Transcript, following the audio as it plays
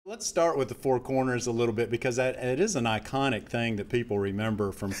Let's start with the four corners a little bit because it is an iconic thing that people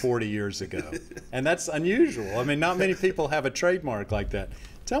remember from 40 years ago. And that's unusual. I mean, not many people have a trademark like that.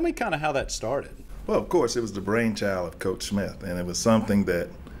 Tell me kind of how that started. Well, of course, it was the brainchild of Coach Smith, and it was something that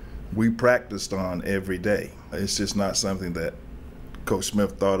we practiced on every day. It's just not something that Coach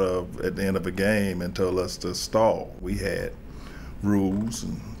Smith thought of at the end of a game and told us to stall. We had rules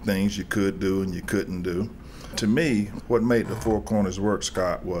and things you could do and you couldn't do. To me, what made the four corners work,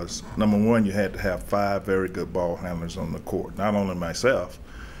 Scott, was number one, you had to have 5 very good ball handlers on the court. Not only myself,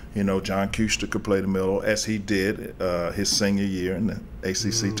 you know, John Kuster could play the middle, as he did his senior year in the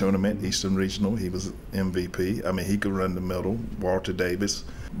ACC tournament, Eastern Regional. He was MVP. I mean, he could run the middle, Walter Davis.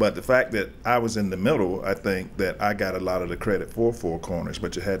 But the fact that I was in the middle, I think that I got a lot of the credit for four corners,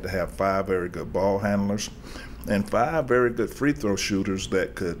 but you had to have 5 very good ball handlers and 5 very good free throw shooters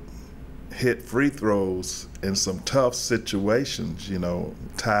that could hit free throws in some tough situations, you know,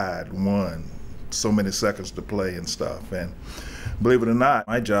 tied, won, so many seconds to play and stuff. And believe it or not,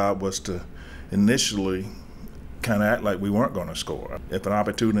 my job was to initially kind of act like we weren't going to score. If an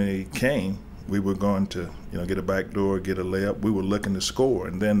opportunity came, we were going to, you know, get a back door, get a layup. We were looking to score,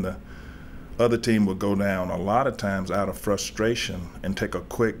 and then the other team would go down a lot of times out of frustration and take a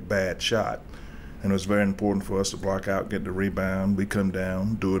quick bad shot. And it was very important for us to block out, get the rebound. We come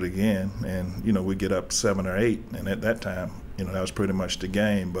down, do it again, and, you know, we get up 7 or 8. And at that time, you know, that was pretty much the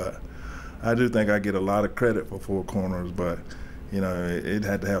game. But I do think I get a lot of credit for four corners, but, you know, it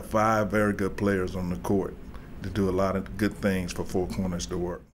had to have 5 very good players on the court to do a lot of good things for four corners to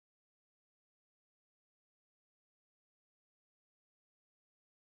work.